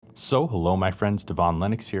So hello my friends, Devon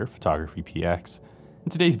Lennox here, Photography PX.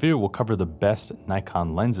 In today's video we'll cover the best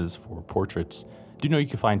Nikon lenses for portraits. Do know you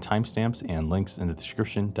can find timestamps and links in the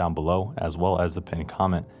description down below as well as the pinned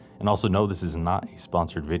comment. And also know this is not a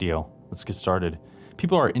sponsored video. Let's get started.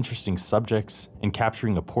 People are interesting subjects, and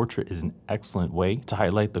capturing a portrait is an excellent way to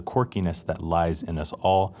highlight the quirkiness that lies in us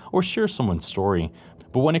all or share someone's story.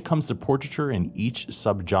 But when it comes to portraiture and each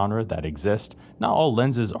subgenre that exists, not all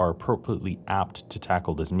lenses are appropriately apt to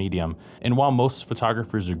tackle this medium. And while most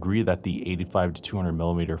photographers agree that the 85 to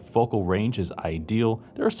 200mm focal range is ideal,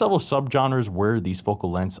 there are several subgenres where these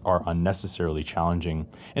focal lengths are unnecessarily challenging.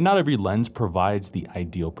 And not every lens provides the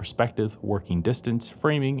ideal perspective, working distance,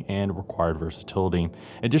 framing, and required versatility.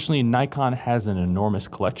 Additionally, Nikon has an enormous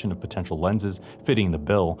collection of potential lenses fitting the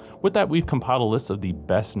bill. With that, we've compiled a list of the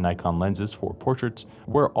best Nikon lenses for portraits,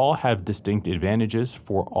 where all have distinct advantages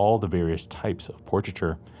for all the various types of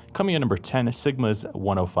portraiture. Coming at number 10, Sigma's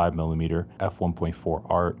 105mm f1.4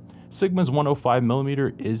 Art. Sigma's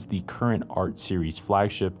 105mm is the current Art series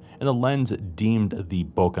flagship and the lens deemed the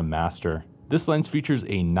bokeh master. This lens features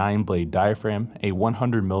a 9-blade diaphragm, a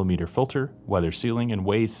 100mm filter, weather sealing, and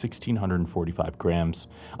weighs 1,645 grams.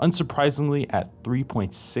 Unsurprisingly, at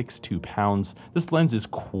 3.62 pounds, this lens is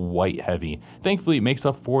quite heavy. Thankfully, it makes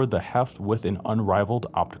up for the heft with an unrivaled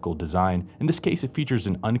optical design. In this case, it features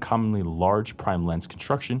an uncommonly large prime lens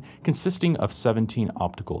construction consisting of 17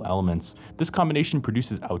 optical elements. This combination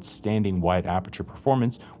produces outstanding wide aperture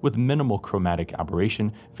performance with minimal chromatic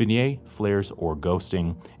aberration, vignette, flares, or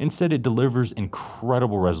ghosting. Instead, it delivers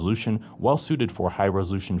incredible resolution, well suited for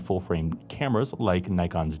high-resolution full-frame cameras like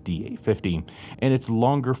Nikon's D850, and its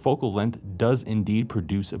longer focal length does indeed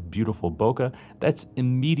produce a beautiful bokeh that's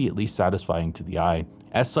immediately satisfying to the eye.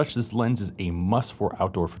 As such, this lens is a must for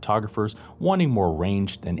outdoor photographers wanting more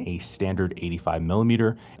range than a standard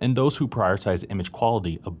 85mm and those who prioritize image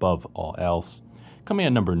quality above all else. Coming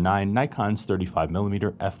at number 9, Nikon's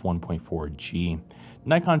 35mm f1.4G.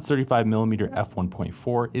 Nikon's 35mm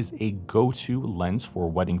f1.4 is a go-to lens for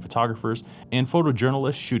wedding photographers and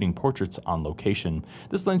photojournalists shooting portraits on location.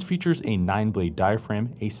 This lens features a 9-blade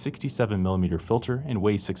diaphragm, a 67mm filter, and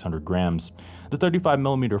weighs 600 grams. The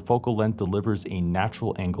 35mm focal length delivers a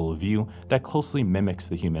natural angle of view that closely mimics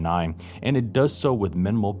the human eye, and it does so with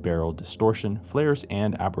minimal barrel distortion, flares,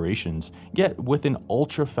 and aberrations. Yet, with an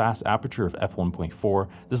ultra-fast aperture of f1.4,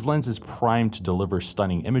 this lens is primed to deliver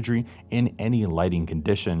stunning imagery in any lighting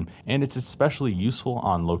condition, and it's especially useful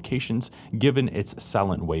on locations given its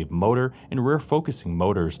silent wave motor and rear focusing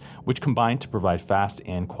motors, which combine to provide fast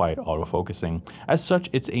and quiet autofocusing. As such,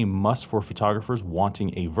 it's a must for photographers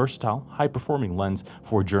wanting a versatile, high-performing lens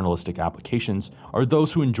for journalistic applications, or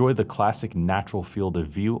those who enjoy the classic natural field of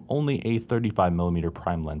view only a 35mm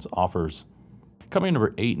prime lens offers. Coming at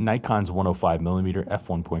number 8, Nikon's 105mm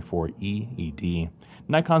f1.4 ED.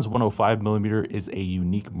 Nikon's 105mm is a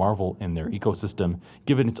unique marvel in their ecosystem,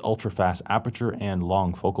 given its ultra-fast aperture and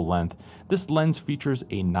long focal length. This lens features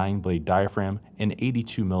a 9-blade diaphragm, an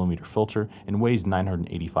 82mm filter, and weighs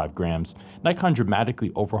 985 grams. Nikon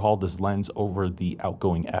dramatically overhauled this lens over the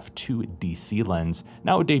outgoing f2 DC lens.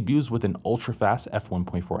 Now it debuts with an ultra-fast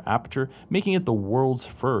f1.4 aperture, making it the world's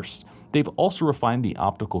first. They've also refined the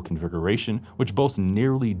optical configuration, which boasts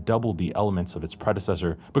nearly double the elements of its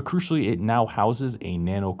predecessor, but crucially it now houses a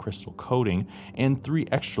nanocrystal coating and 3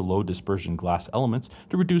 extra low dispersion glass elements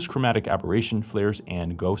to reduce chromatic aberration, flares,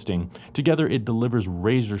 and ghosting. Together it delivers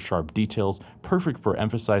razor-sharp details, perfect for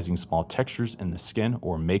emphasizing small textures in the skin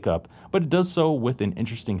or makeup, but it does so with an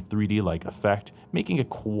interesting 3D-like effect, making it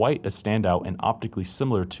quite a standout and optically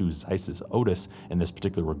similar to Zeiss's Otis in this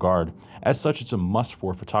particular regard. As such, it's a must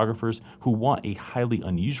for photographers who want a highly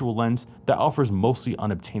unusual lens that offers mostly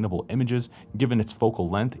unobtainable images given its focal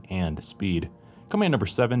length and speed. Coming at number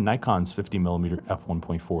 7, Nikon's 50mm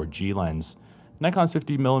f1.4G lens. Nikon's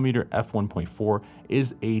 50mm f1.4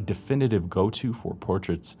 is a definitive go-to for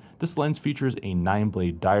portraits. This lens features a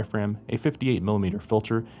 9-blade diaphragm, a 58mm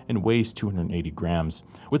filter, and weighs 280 grams.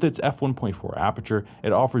 With its f1.4 aperture,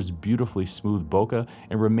 it offers beautifully smooth bokeh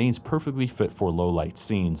and remains perfectly fit for low-light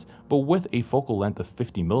scenes. But with a focal length of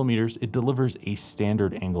 50mm, it delivers a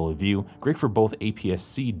standard angle of view, great for both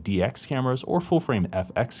APS-C DX cameras or full-frame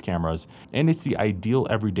FX cameras, and it's the ideal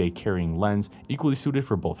everyday carrying lens, equally suited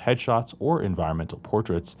for both headshots or environmental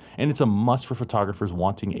portraits, and it's a must for photographers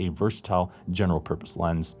wanting a versatile general-purpose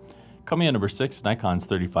lens. Coming at number 6, Nikon's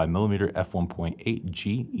 35mm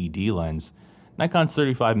f1.8G ED lens. Nikon's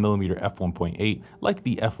 35mm f1.8, like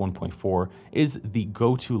the f1.4, is the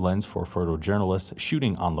go-to lens for photojournalists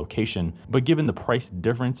shooting on location, but given the price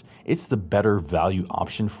difference, it's the better value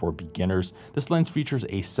option for beginners. This lens features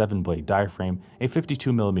a 7-blade diaphragm, a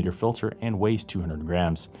 52mm filter, and weighs 200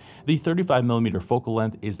 grams. The 35mm focal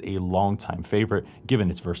length is a long-time favorite given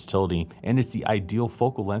its versatility, and it's the ideal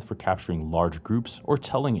focal length for capturing large groups or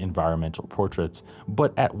telling environmental portraits,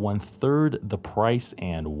 but at 1/3 the price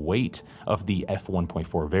and weight of the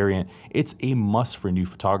f1.4 variant, it's a must for new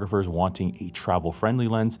photographers wanting a travel-friendly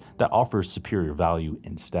lens that offers superior value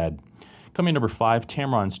instead. Coming number 5,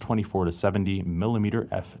 Tamron's 24-70mm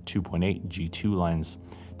f2.8 G2 lens.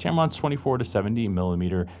 Tamron's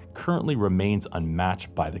 24-70mm currently remains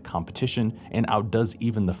unmatched by the competition and outdoes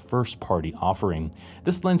even the first-party offering.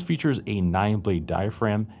 This lens features a 9-blade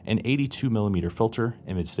diaphragm, an 82mm filter,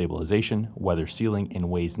 image stabilization, weather sealing, and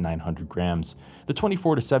weighs 900 grams. The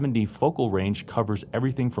 24-70 focal range covers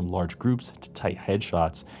everything from large groups to tight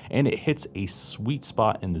headshots, and it hits a sweet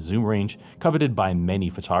spot in the zoom range, coveted by many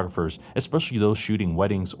photographers, especially those shooting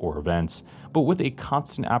weddings or events. But with a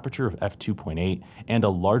constant aperture of f2.8 and a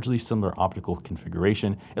largely similar optical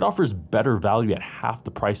configuration, it offers better value at half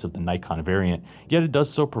the price of the Nikon variant, yet it does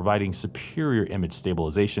so providing superior image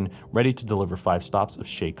stabilization, ready to deliver 5 stops of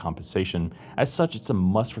shade compensation. As such, it's a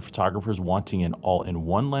must for photographers wanting an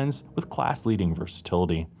all-in-one lens with class-leading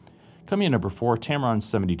versatility. Coming in number 4, Tamron's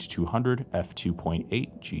 70-200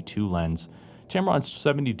 f2.8 G2 lens. Tamron's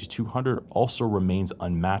 70-200 also remains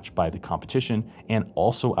unmatched by the competition and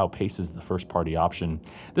also outpaces the first-party option.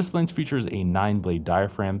 This lens features a 9-blade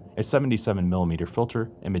diaphragm, a 77mm filter,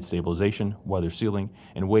 image stabilization, weather sealing,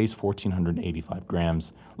 and weighs 1,485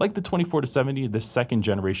 grams. Like the 24-70, this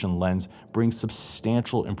second-generation lens brings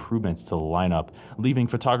substantial improvements to the lineup, leaving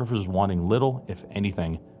photographers wanting little, if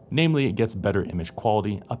anything. Namely, it gets better image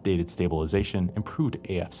quality, updated stabilization, improved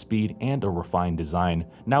AF speed, and a refined design.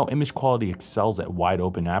 Now, image quality excels at wide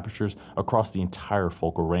open apertures across the entire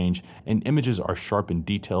focal range, and images are sharp and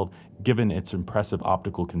detailed given its impressive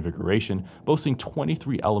optical configuration, boasting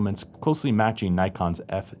 23 elements closely matching Nikon's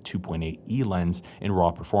f2.8e lens in raw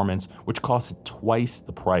performance, which costs twice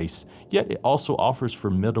the price. Yet it also offers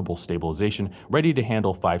formidable stabilization, ready to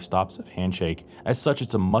handle 5 stops of handshake. As such,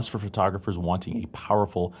 it's a must for photographers wanting a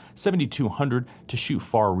powerful 70-200 to shoot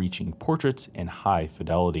far-reaching portraits in high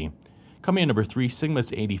fidelity. Coming in number 3,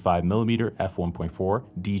 Sigma's 85mm f1.4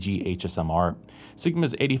 DG HSM Art.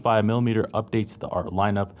 Sigma's 85mm updates the art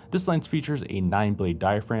lineup. This lens features a 9-blade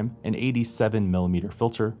diaphragm, an 87mm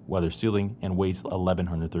filter, weather sealing, and weighs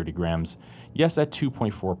 1,130 grams. Yes, at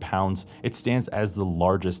 2.4 pounds, it stands as the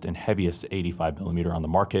largest and heaviest 85mm on the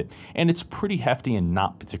market, and it's pretty hefty and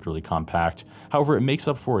not particularly compact. However, it makes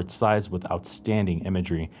up for its size with outstanding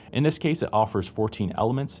imagery. In this case, it offers 14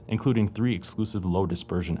 elements, including 3 exclusive low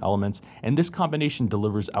dispersion elements, and this combination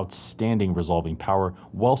delivers outstanding resolving power,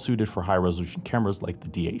 well suited for high-resolution cameras like the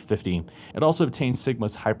D850. It also obtains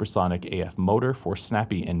Sigma's hypersonic AF motor for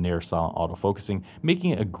snappy and near-silent autofocusing,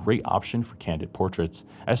 making it a great option for candid portraits.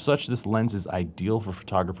 As such, this lens is ideal for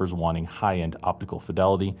photographers wanting high-end optical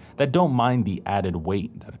fidelity that don't mind the added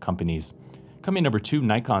weight that accompanies. Coming number 2,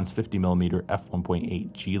 Nikon's 50mm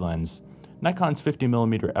f1.8 G lens. Nikon's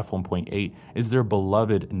 50mm f1.8 is their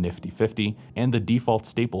beloved nifty 50 and the default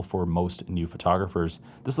staple for most new photographers.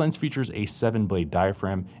 This lens features a 7-blade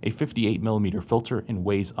diaphragm, a 58mm filter, and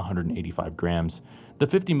weighs 185 grams. The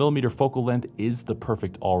 50mm focal length is the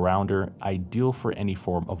perfect all-rounder, ideal for any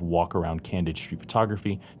form of walk-around candid street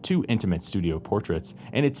photography to intimate studio portraits,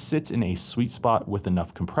 and it sits in a sweet spot with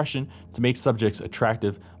enough compression to make subjects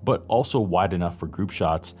attractive, but also wide enough for group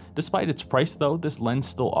shots. Despite its price though, this lens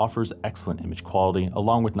still offers excellent image quality,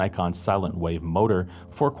 along with Nikon's silent wave motor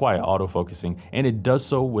for quiet autofocusing, and it does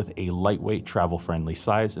so with a lightweight, travel-friendly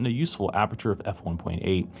size and a useful aperture of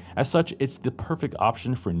f1.8. As such, it's the perfect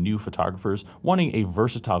option for new photographers wanting a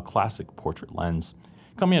versatile classic portrait lens.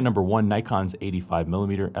 Coming at number 1, Nikon's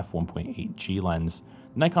 85mm f1.8 G lens.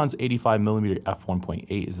 Nikon's 85mm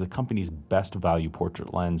f1.8 is the company's best value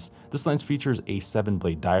portrait lens. This lens features a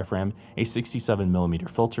 7-blade diaphragm, a 67mm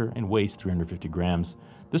filter, and weighs 350 grams.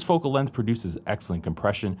 This focal length produces excellent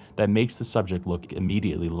compression that makes the subject look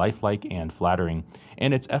immediately lifelike and flattering,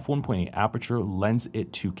 and its f1.8 aperture lends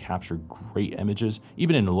it to capture great images,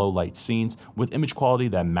 even in low light scenes, with image quality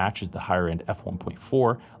that matches the higher end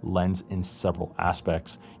f1.4 lens in several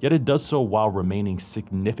aspects. Yet it does so while remaining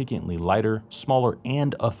significantly lighter, smaller,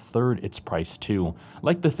 and 1/3 its price too.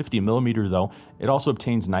 Like the 50mm though, it also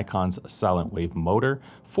obtains Nikon's silent wave motor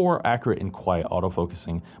for accurate and quiet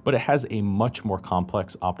autofocusing, but it has a much more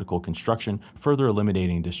complex optical construction, further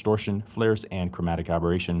eliminating distortion, flares, and chromatic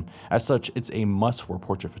aberration. As such, it's a must for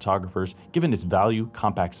portrait photographers, given its value,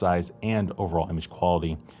 compact size, and overall image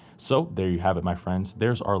quality. So there you have it, my friends.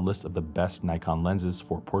 There's our list of the best Nikon lenses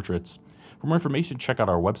for portraits. For more information, check out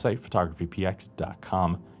our website,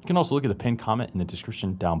 photographypx.com. You can also look at the pinned comment in the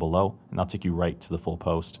description down below, and I'll take you right to the full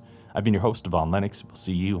post. I've been your host, Devon Lennox. We'll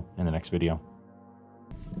see you in the next video.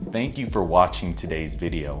 Thank you for watching today's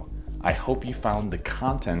video. I hope you found the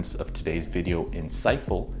contents of today's video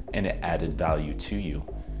insightful and it added value to you.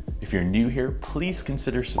 If you're new here, please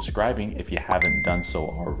consider subscribing if you haven't done so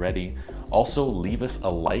already. Also, leave us a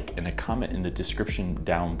like and a comment in the description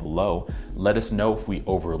down below. Let us know if we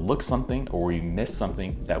overlooked something or we missed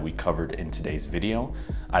something that we covered in today's video.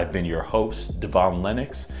 I've been your host, Devon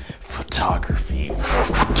Lennox, Photography.